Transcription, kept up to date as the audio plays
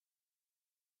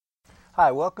Hi,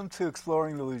 welcome to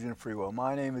Exploring the Illusion of Free Will.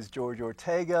 My name is George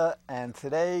Ortega, and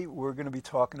today we're going to be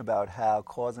talking about how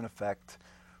cause and effect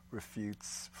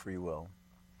refutes free will.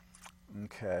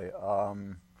 Okay,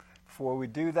 before we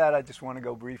do that, I just want to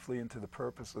go briefly into the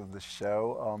purpose of the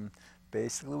show.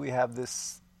 Basically, we have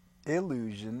this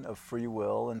illusion of free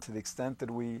will, and to the extent that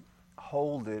we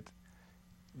hold it,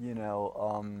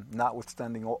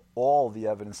 notwithstanding all the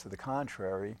evidence to the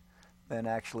contrary, then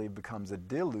actually it becomes a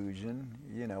delusion.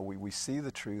 We see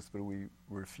the truth, but we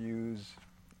refuse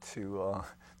to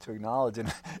acknowledge it.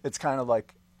 It's kind of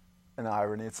like an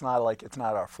irony. It's not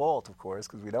our fault, of course,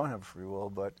 because we don't have free will,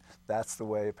 but that's the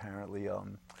way apparently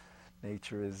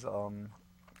nature is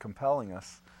compelling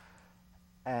us.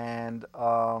 And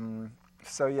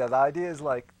the idea is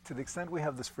like, to the extent we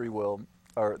have this free will,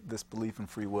 or this belief in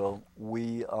free will,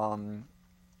 we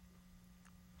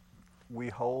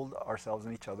hold ourselves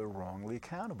and each other wrongly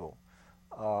accountable.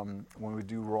 When we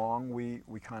do wrong, we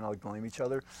kind of like blame each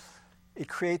other. It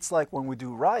creates, like, when we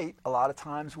do right, a lot of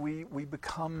times we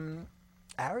become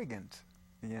arrogant.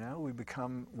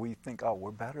 We think, oh,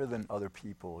 we're better than other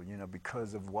people,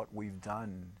 because of what we've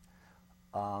done.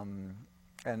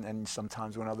 And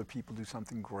sometimes when other people do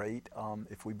something great,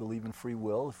 if we believe in free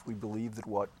will, if we believe that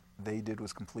what they did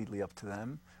was completely up to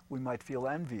them, we might feel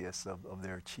envious of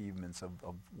their achievements, of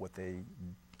what they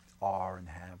are and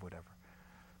have, whatever.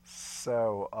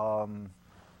 So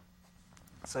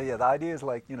the idea is,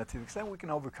 like, to the extent we can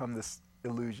overcome this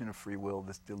illusion of free will,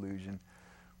 this delusion,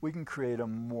 we can create a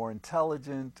more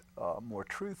intelligent, more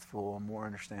truthful, more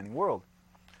understanding world.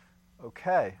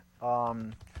 Okay.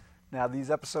 Now,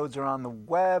 these episodes are on the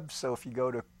web, so if you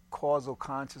go to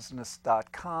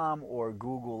causalconsciousness.com or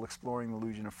Google Exploring the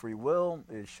Illusion of Free Will,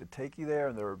 it should take you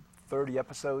there. There are 30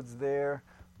 episodes there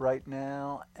right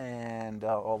now, and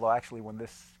although actually when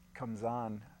this comes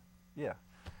on,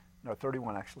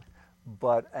 31 actually.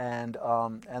 And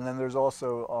then there's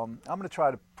also, I'm going to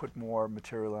try to put more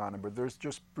material on it, but there's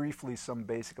just briefly some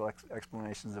basic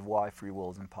explanations of why free will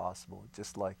is impossible,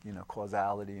 just like,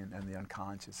 causality and the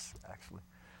unconscious, actually.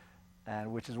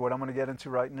 And which is what I'm going to get into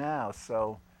right now.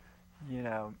 So,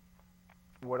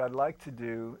 what I'd like to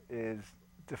do is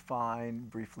define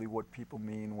briefly what people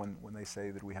mean when they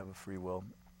say that we have a free will.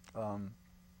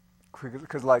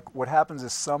 Because, like, what happens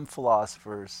is some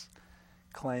philosophers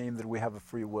claim that we have a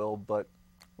free will, but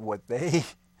the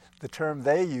term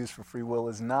they use for free will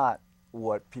is not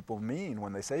what people mean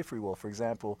when they say free will. For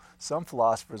example, some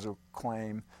philosophers will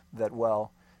claim that,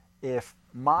 well, if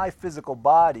my physical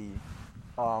body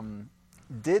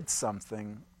did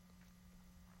something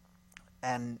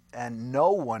and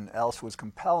no one else was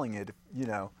compelling it,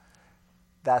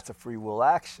 that's a free will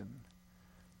action.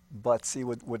 But see,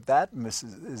 what that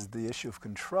misses is the issue of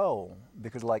control,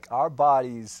 because, like, our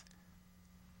bodies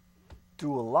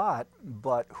do a lot,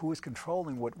 but who is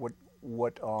controlling what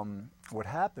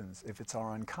happens if it's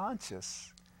our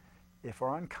unconscious? If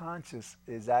our unconscious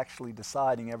is actually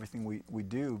deciding everything we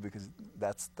do, because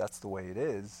that's the way it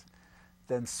is,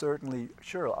 then certainly,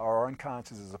 sure, our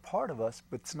unconscious is a part of us,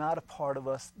 but it's not a part of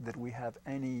us that we have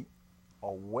any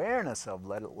awareness of,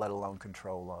 let alone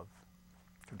control of.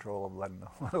 Let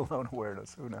alone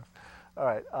awareness, who knows? All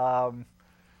right,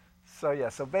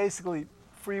 so basically,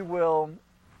 free will,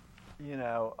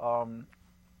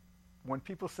 when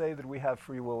people say that we have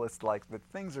free will, it's like that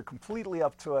things are completely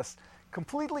up to us,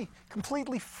 completely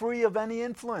free of any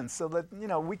influence, so that,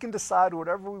 we can decide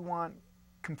whatever we want,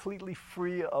 completely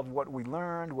free of what we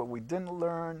learned, what we didn't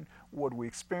learn, what we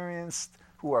experienced,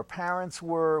 who our parents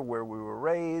were, where we were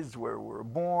raised, where we were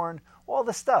born, all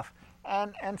this stuff.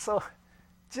 And so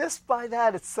just by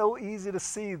that, it's so easy to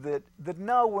see that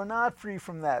no, we're not free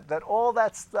from that all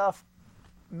that stuff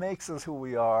makes us who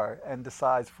we are and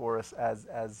decides for us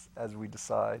as we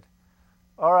decide.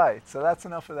 All right, so that's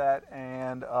enough of that.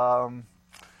 And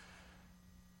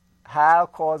how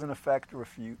cause and effect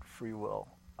refute free will.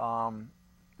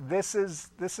 This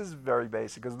is very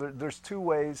basic, because there's two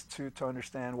ways to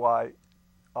understand why.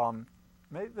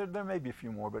 There may be a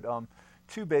few more, but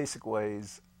two basic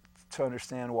ways to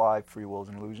understand why free will is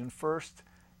an illusion. First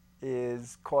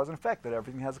is cause and effect, that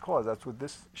everything has a cause. That's what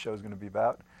this show is going to be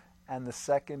about. And the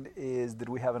second is that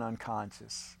we have an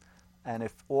unconscious. And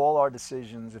if all our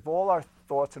decisions, if all our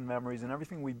thoughts and memories and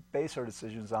everything we base our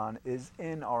decisions on is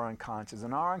in our unconscious,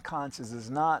 and our unconscious is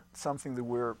not something that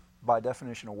we're by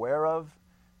definition aware of,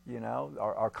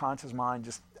 our conscious mind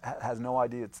just has no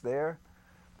idea it's there,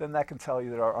 then that can tell you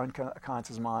that our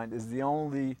unconscious mind is the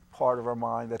only part of our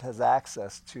mind that has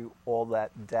access to all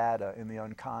that data in the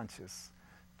unconscious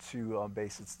to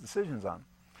base its decisions on.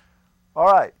 All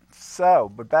right,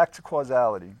 but back to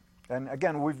causality. And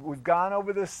again, we've gone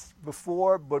over this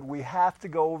before, but we have to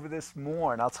go over this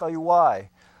more, and I'll tell you why.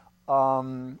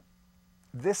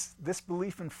 This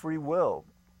belief in free will,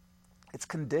 it's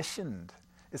conditioned.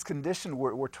 It's conditioned.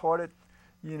 We're taught it,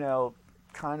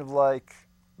 kind of like,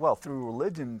 well, through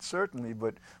religion certainly,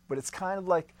 but it's kind of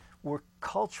like we're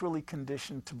culturally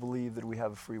conditioned to believe that we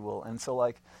have a free will, and so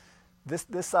like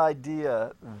this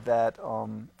idea that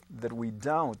that we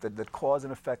don't, that cause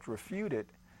and effect refute it,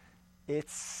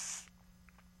 it's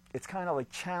kind of like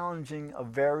challenging a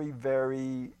very,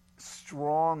 very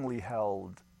strongly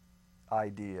held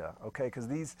idea, okay? Because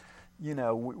these,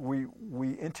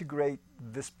 we integrate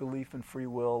this belief in free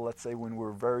will, let's say when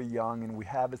we're very young, and we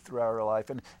have it throughout our life,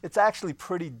 and it's actually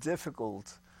pretty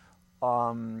difficult,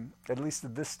 at least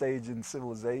at this stage in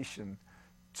civilization,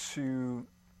 to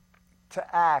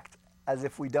act as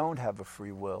if we don't have a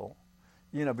free will,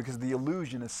 because the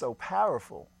illusion is so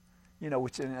powerful,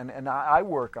 which and I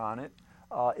work on it.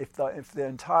 If the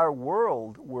entire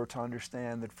world were to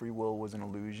understand that free will was an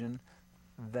illusion,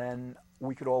 then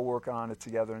we could all work on it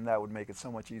together, and that would make it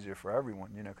so much easier for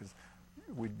everyone, because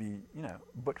we'd be,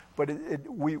 but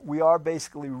we are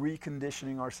basically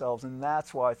reconditioning ourselves, and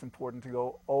that's why it's important to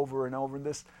go over and over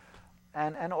this.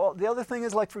 And the other thing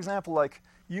is, like, for example, like,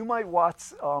 you might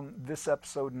watch this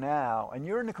episode now, and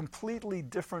you're in a completely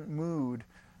different mood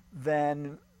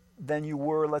than you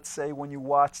were, let's say, when you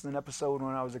watched an episode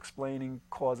when I was explaining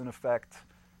cause and effect,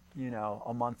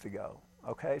 a month ago.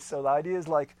 Okay, so the idea is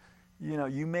like,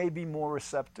 you may be more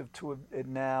receptive to it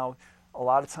now. A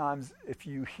lot of times, if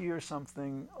you hear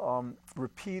something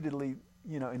repeatedly,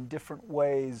 in different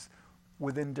ways,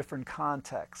 within different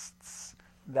contexts,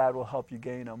 that will help you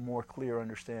gain a more clear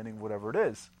understanding of whatever it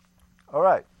is. All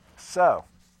right, so,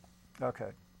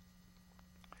 okay.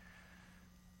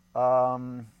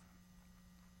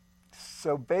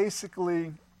 So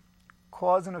basically,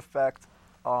 cause and effect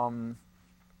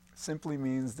simply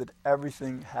means that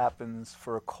everything happens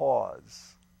for a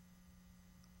cause.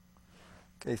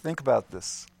 Okay, think about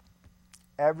this.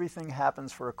 Everything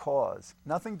happens for a cause.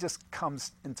 Nothing just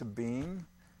comes into being.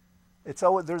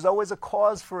 There's always a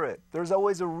cause for it. There's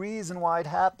always a reason why it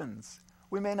happens.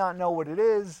 We may not know what it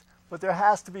is, but there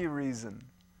has to be a reason.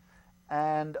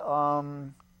 And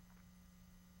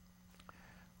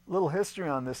little history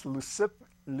on this.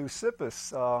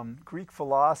 Leucippus, Greek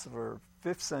philosopher,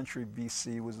 5th century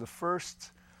BC, was the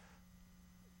first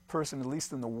person, at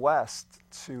least in the West,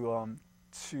 to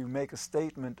make a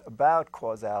statement about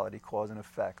causality, cause and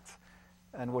effect.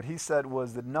 And what he said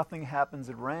was that nothing happens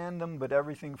at random, but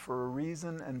everything for a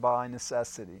reason and by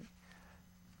necessity.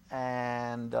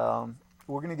 And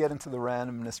we're going to get into the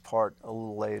randomness part a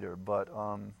little later. But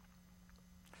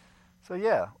so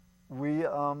yeah, we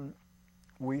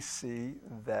see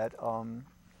that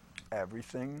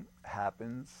everything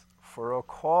happens for a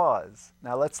cause.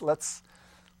 Now let's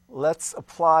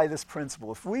apply this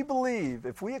principle. If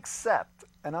we accept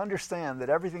and understand that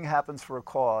everything happens for a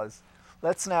cause,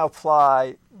 let's now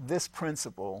apply this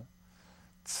principle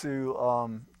to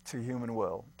human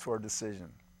will, to our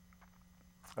decision.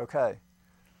 Okay,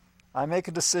 I make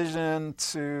a decision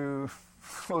to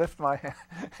lift my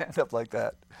hand up like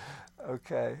that.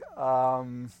 Okay,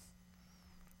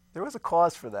 there was a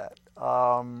cause for that.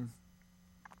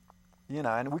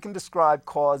 And we can describe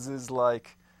causes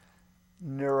like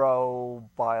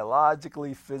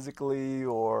neurobiologically, physically,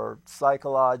 or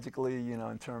psychologically,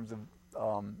 in terms of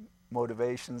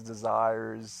motivations,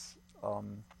 desires.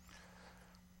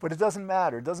 But it doesn't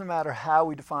matter. It doesn't matter how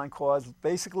we define cause.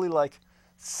 Basically, like,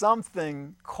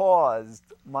 something caused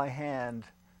my hand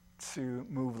to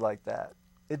move like that.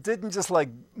 It didn't just like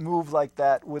move like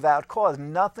that without cause.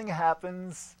 Nothing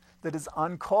happens that is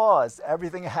uncaused.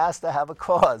 Everything has to have a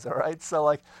cause, all right?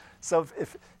 So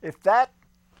if that,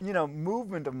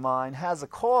 movement of mine has a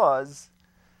cause,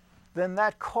 then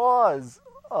that cause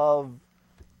of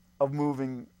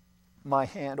moving my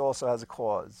hand also has a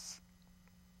cause.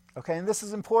 Okay, and this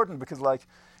is important because, like,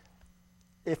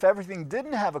 if everything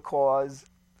didn't have a cause,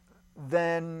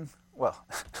 then, well,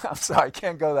 I'm sorry, I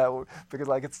can't go that way because,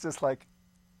 like, it's just like,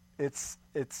 it's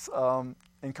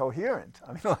incoherent.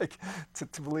 I mean, like,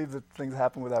 to believe that things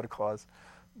happen without a cause.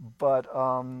 But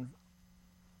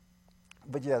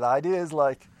yeah, the idea is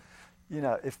like,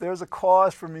 if there's a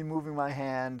cause for me moving my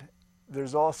hand,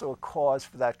 there's also a cause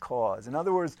for that cause. In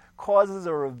other words, causes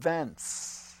are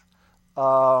events.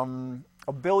 A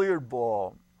billiard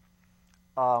ball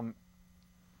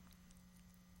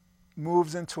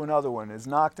moves into another one, is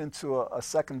knocked into a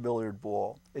second billiard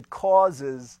ball. It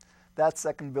causes that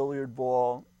second billiard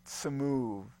ball to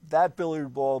move. That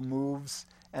billiard ball moves,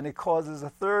 and it causes a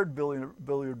third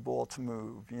billiard ball to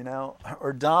move, you know,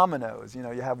 or dominoes. You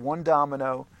know, you have one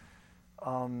domino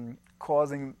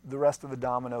causing the rest of the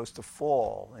dominoes to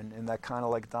fall in that kind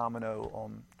of like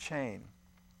domino chain.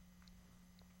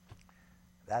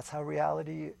 That's how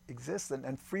reality exists,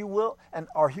 and free will and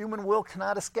our human will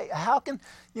cannot escape. How can,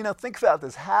 you know, think about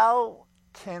this. How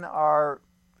can our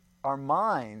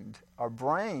mind, our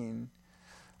brain,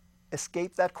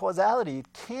 escape that causality?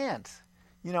 It can't.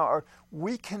 You know,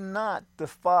 we cannot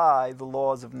defy the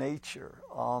laws of nature.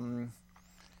 You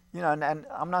know, and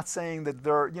I'm not saying that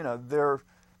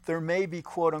there may be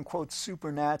quote unquote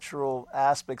supernatural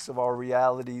aspects of our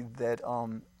reality that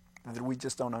we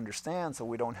just don't understand, so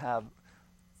we don't have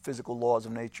physical laws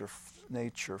of nature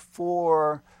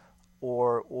for,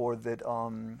 or that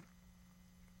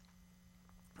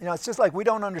you know, it's just like we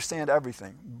don't understand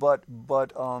everything, but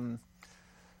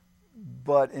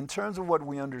in terms of what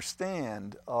we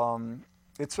understand,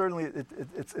 it's certainly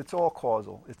it's all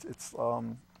causal. It's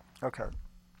okay.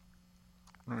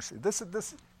 Let me see. This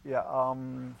yeah.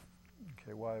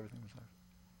 Okay. Why everything's there?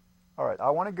 All right.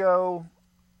 I want to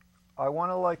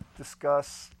like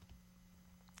discuss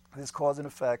this cause and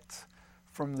effect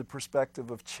from the perspective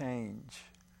of change,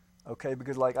 okay?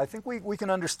 Because like I think we can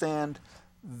understand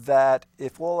that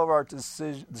if all of our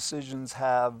decisions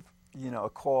have, you know, a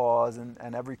cause, and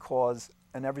every cause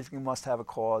and everything must have a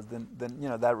cause, then you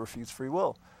know that refutes free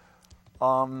will.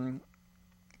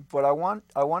 But I want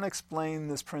to explain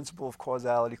this principle of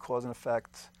causality, cause and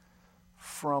effect,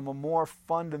 from a more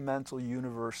fundamental,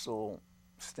 universal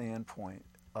standpoint.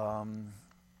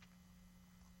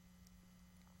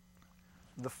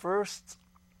 The first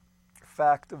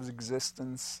fact of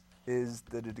existence is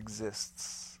that it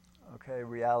exists. Okay,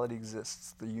 reality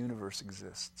exists. The universe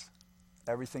exists.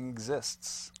 Everything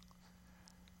exists.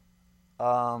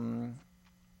 The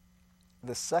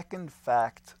second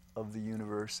fact of the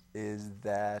universe is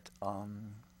that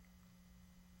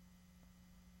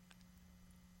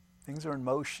things are in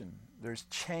motion. There's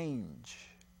change.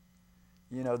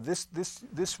 You know, this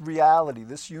reality,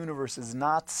 this universe is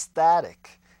not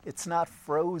static. It's not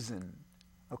frozen,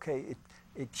 okay?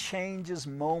 It changes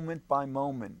moment by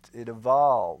moment. It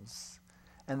evolves.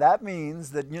 And that means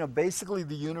that, you know, basically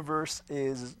the universe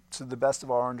is, to the best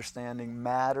of our understanding,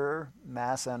 matter,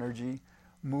 mass energy,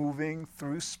 moving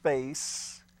through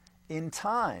space in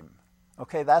time.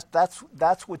 Okay,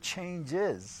 that's what change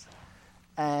is.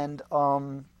 And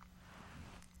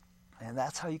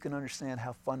that's how you can understand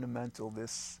how fundamental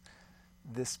this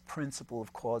principle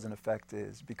of cause and effect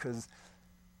is, because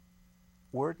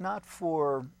were it not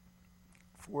for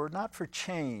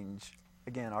change,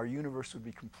 again, our universe would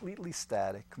be completely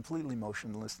static, completely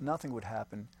motionless, nothing would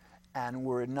happen. And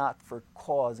were it not for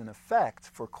cause and effect,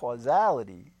 for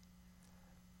causality,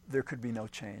 there could be no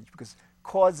change, because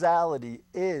causality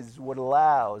is what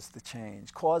allows the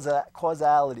change.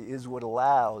 Causality is what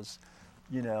allows,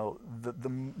 you know,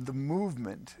 the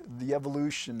movement, the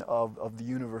evolution of the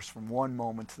universe from one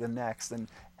moment to the next.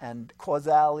 And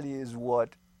causality is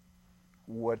what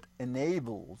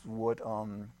enables, what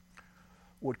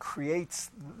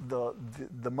creates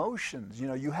the motions. You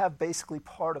know, you have basically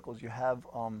particles. You have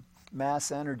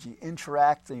mass energy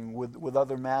interacting with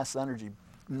other mass energy,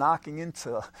 knocking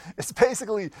into. It's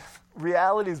basically,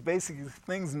 reality is basically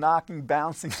things knocking,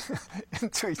 bouncing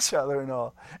into each other and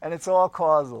all, and it's all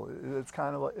causal. It's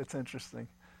kind of, it's interesting.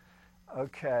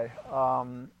 Okay,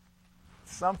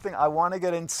 something I want to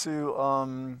get into,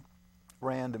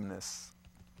 randomness.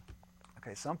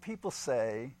 Okay, some people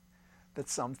say that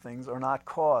some things are not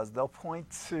caused. They'll point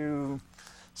to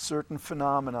certain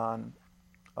phenomenon,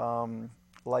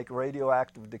 like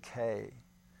radioactive decay.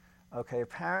 Okay,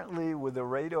 apparently with a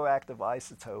radioactive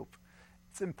isotope,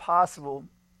 it's impossible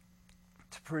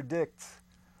to predict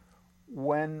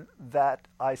when that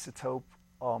isotope,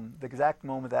 the exact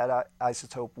moment that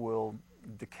isotope will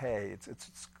decay.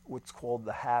 It's what's called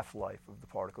the half-life of the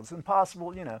particle. It's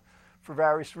impossible, you know, for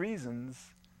various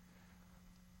reasons.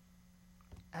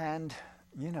 And,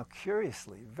 you know,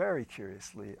 curiously, very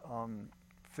curiously,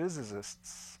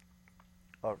 physicists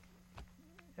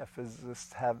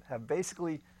have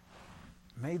basically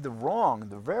made the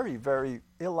very, very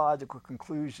illogical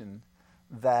conclusion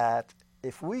that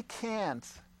if we can't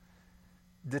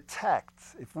detect,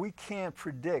 if we can't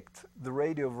predict the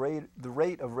rate of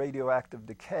radioactive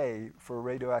decay for a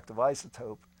radioactive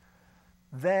isotope,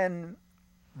 then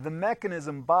the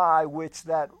mechanism by which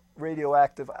that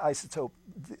radioactive isotope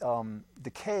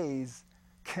decays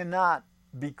cannot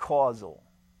be causal.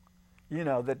 You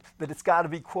know, that it's got to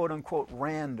be quote unquote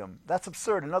random. That's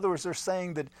absurd. In other words, they're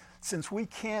saying that since we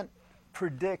can't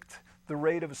predict the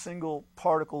rate of a single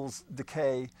particle's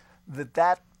decay,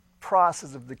 that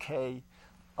process of decay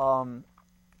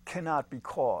cannot be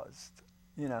caused,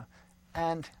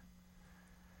 and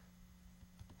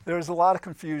there's a lot of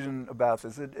confusion about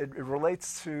this. It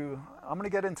relates to, I'm going to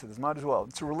get into this, might as well.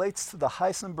 It relates to the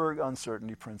Heisenberg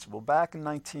uncertainty principle. Back in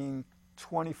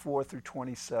 1924 through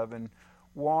 27,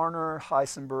 Warner,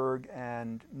 Heisenberg,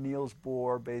 and Niels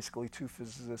Bohr, basically two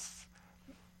physicists,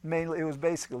 mainly it was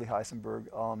basically Heisenberg,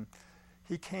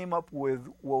 he came up with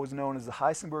what was known as the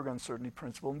Heisenberg uncertainty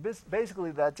principle. And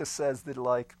basically that just says that,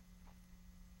 like,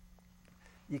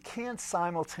 you can't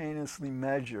simultaneously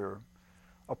measure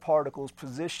a particle's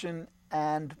position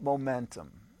and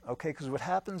momentum, okay? Because what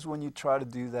happens when you try to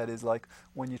do that is, like,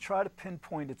 when you try to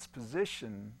pinpoint its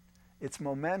position, its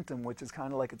momentum, which is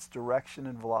kind of like its direction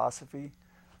and velocity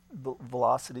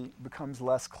becomes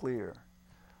less clear.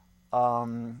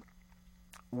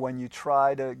 When you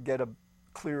try to get a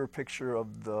clearer picture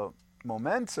of the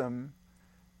momentum,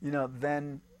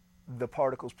 then the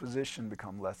particle's position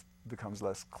becomes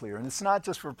less clear. And it's not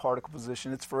just for particle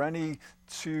position, it's for any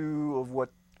two of what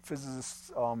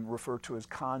physicists refer to as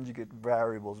conjugate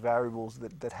variables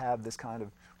that have this kind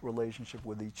of relationship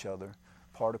with each other,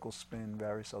 particle spin,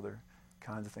 various other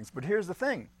kinds of things. But here's the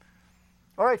thing.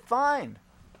 All right, fine.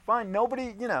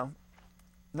 Nobody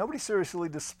seriously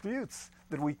disputes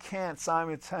that we can't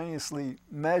simultaneously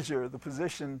measure the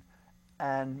position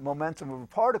and momentum of a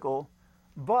particle,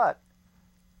 but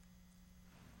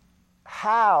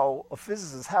how a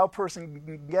physicist, how a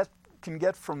person can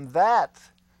get from that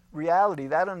reality,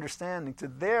 that understanding, to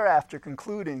thereafter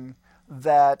concluding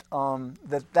that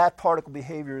that particle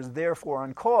behavior is therefore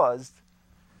uncaused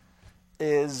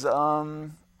is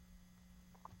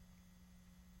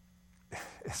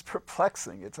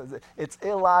perplexing. It's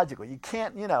illogical. You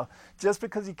can't, just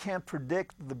because you can't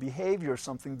predict the behavior of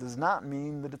something does not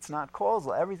mean that it's not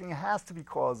causal. Everything has to be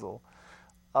causal.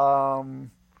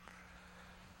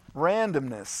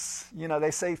 Randomness.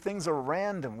 They say things are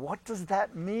random. What does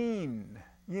that mean?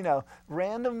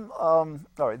 Random. All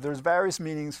right. There's various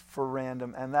meanings for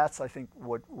random, and that's, I think,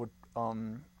 what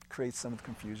creates some of the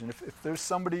confusion. If there's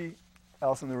somebody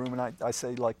else in the room, and I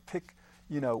say, like, pick,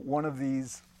 one of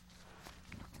these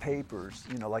papers,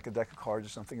 like a deck of cards or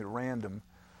something at random.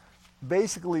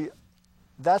 Basically,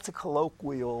 that's a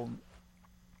colloquial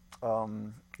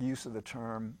use of the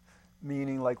term,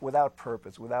 meaning, like, without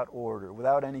purpose, without order,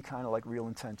 without any kind of, like, real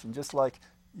intention, just like,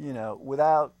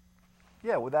 without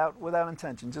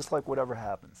intention, just like whatever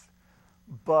happens.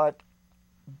 But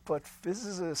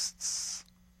physicists,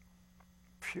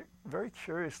 very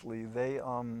curiously,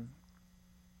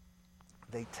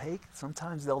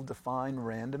 sometimes they'll define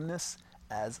randomness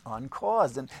as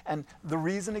uncaused, and the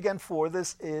reason again for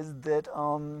this is that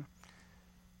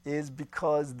is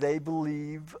because they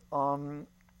believe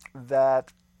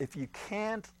that if you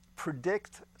can't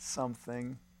predict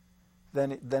something,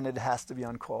 then it has to be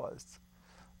uncaused.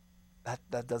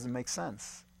 That doesn't make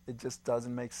sense. It just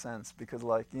doesn't make sense because,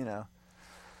 like,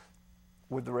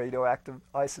 with the radioactive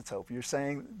isotope, you're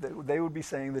saying that they would be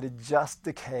saying that it just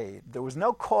decayed. There was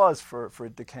no cause for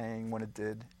it decaying when it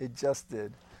did. It just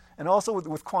did. And also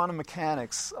with quantum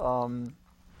mechanics,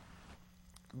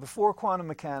 before quantum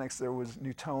mechanics there was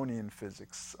Newtonian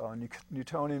physics,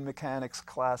 Newtonian mechanics,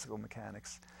 classical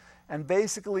mechanics. And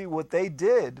basically what they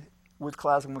did with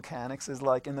classical mechanics is,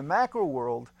 like, in the macro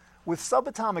world, with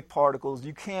subatomic particles,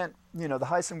 you can't, the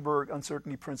Heisenberg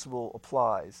uncertainty principle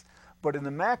applies. But in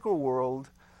the macro world,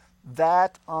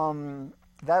 that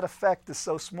effect is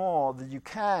so small that you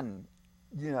can,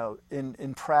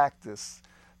 in practice,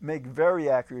 make very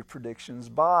accurate predictions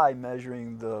by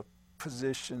measuring the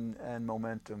position and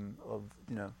momentum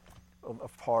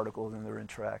of particles and their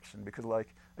interaction. Because,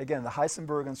 like, again, the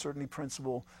Heisenberg uncertainty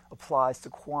principle applies to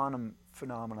quantum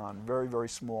phenomenon, very, very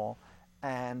small,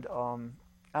 and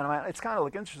I mean, it's kind of,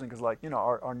 like, interesting because, like,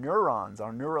 our neurons,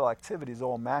 our neural activity is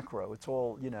all macro. It's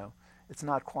all, it's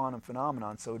not quantum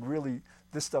phenomenon. So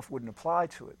this stuff wouldn't apply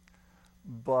to it.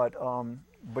 But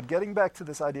getting back to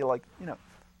this idea, like,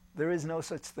 there is no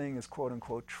such thing as quote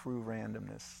unquote true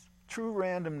randomness. True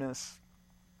randomness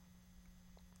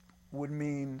would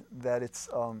mean that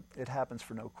it happens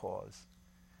for no cause.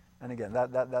 And again,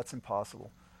 that's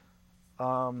impossible.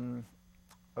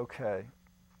 Okay.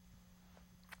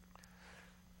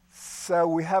 So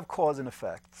we have cause and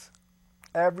effect.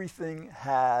 Everything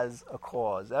has a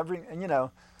cause.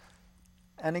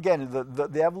 And again,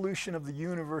 the evolution of the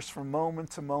universe from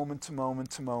moment to moment to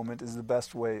moment to moment is the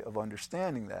best way of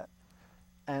understanding that.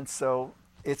 And so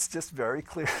it's just very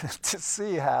clear to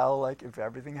see how, like, if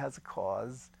everything has a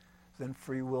cause, then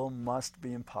free will must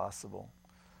be impossible.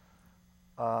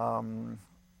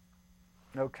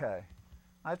 Okay.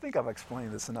 I think I've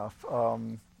explained this enough.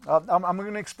 I'm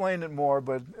going to explain it more,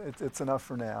 but it's enough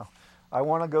for now. I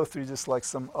want to go through just like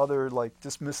some other, like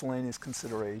just miscellaneous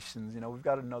considerations. You know, we've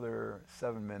got another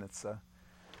 7 minutes.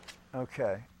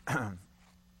 Okay.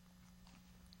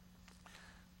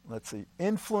 Let's see.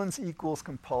 Influence equals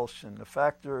compulsion. A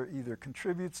factor either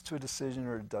contributes to a decision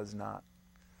or it does not.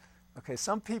 Okay,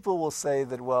 some people will say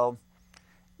that, well,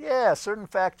 yeah, certain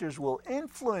factors will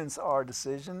influence our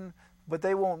decision, but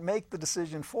they won't make the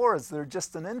decision for us. They're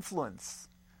just an influence.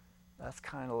 That's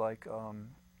kind of like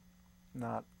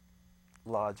not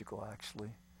logical,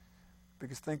 actually.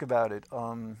 Because think about it.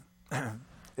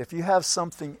 If you have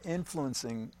something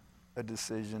influencing a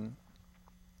decision,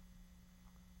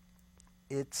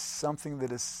 it's something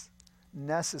that is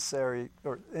necessary,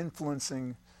 or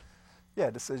influencing,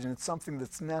 decision. It's something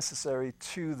that's necessary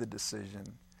to the decision.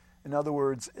 In other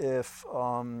words, if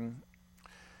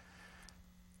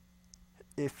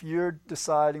you're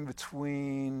deciding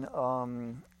between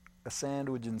a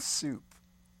sandwich and soup,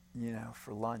 you know,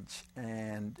 for lunch,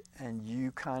 and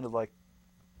you kind of like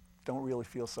don't really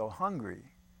feel so hungry,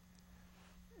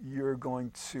 you're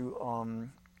going to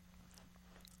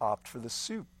opt for the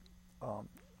soup,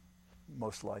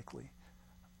 most likely.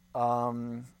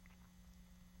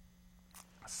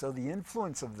 So the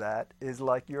influence of that is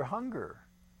like your hunger.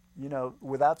 You know,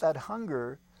 without that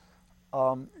hunger,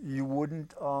 you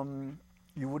wouldn't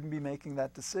be making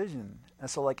that decision. And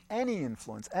so, like any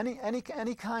influence,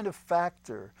 any kind of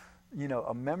factor, you know,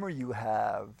 a memory you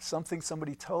have, something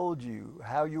somebody told you,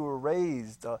 how you were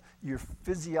raised, your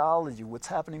physiology, what's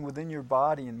happening within your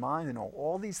body and mind, and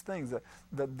all these things,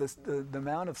 the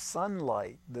amount of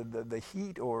sunlight, the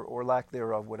heat or lack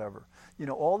thereof, whatever. You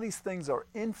know, all these things are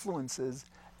influences,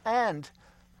 and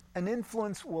an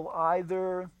influence will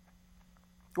either,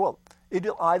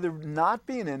 it'll either not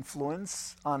be an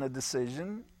influence on a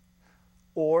decision,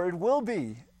 or it will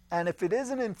be. And if it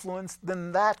is an influence,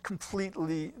 then that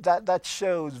completely, that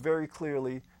shows very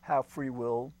clearly how free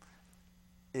will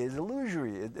is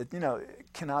illusory. It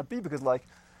cannot be, because like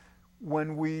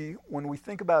when we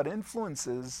think about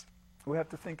influences, we have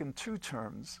to think in two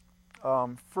terms.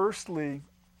 Firstly,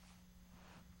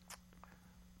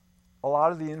 a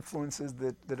lot of the influences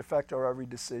that affect our every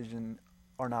decision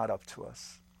are not up to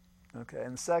us. Okay,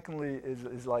 and secondly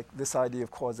is like this idea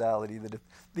of causality, that if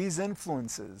these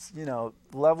influences, you know,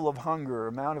 level of hunger,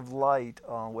 amount of light,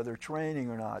 whether it's raining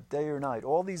or not, day or night,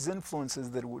 all these influences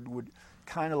that would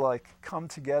kind of like come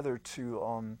together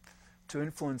to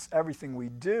influence everything we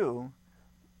do,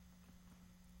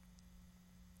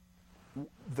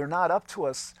 they're not up to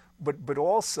us, but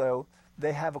also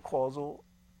they have a causal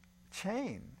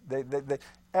chain. They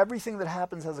everything that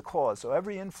happens has a cause. So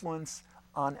every influence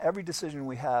on every decision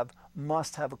we have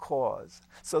must have a cause.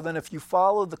 So then if you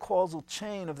follow the causal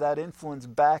chain of that influence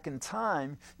back in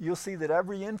time, you'll see that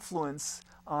every influence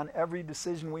on every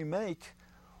decision we make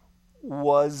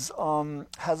was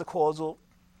has a causal,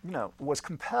 was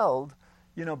compelled,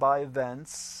 by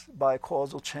events, by a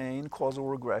causal chain, causal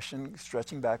regression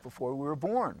stretching back before we were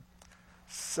born.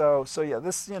 So yeah,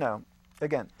 this,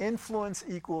 again, influence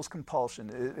equals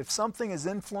compulsion. If something is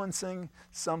influencing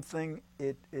something,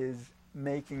 it is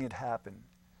making it happen.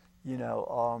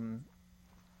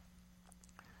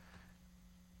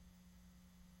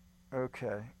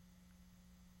 Okay.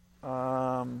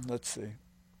 Let's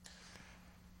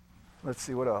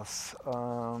see what else.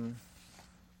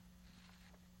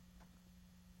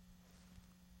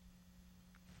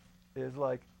 Is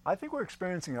like, I think we're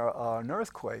experiencing an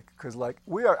earthquake, because like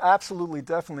we are absolutely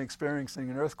definitely experiencing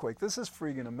an earthquake. This is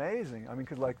freaking amazing. I mean,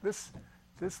 because like this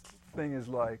thing is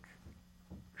like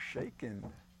shaking.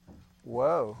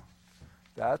 Whoa,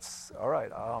 that's all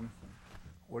right.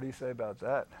 What do you say about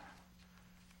that?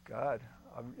 God,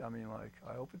 I mean, like,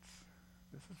 I hope this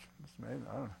is amazing.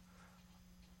 I don't know.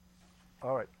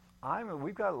 All right,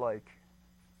 we've got like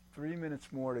 3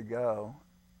 minutes more to go,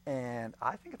 and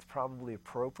I think it's probably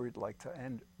appropriate, like, to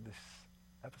end this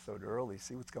episode early,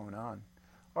 see what's going on.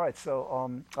 All right,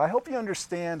 so I hope you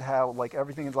understand how, like,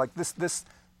 everything is like this.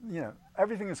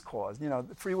 Everything is caused.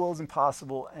 Free will is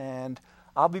impossible, and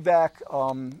I'll be back,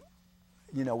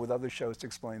 with other shows to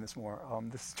explain this more.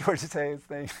 This is George Tate's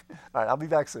thing. All right, I'll be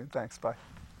back soon. Thanks. Bye.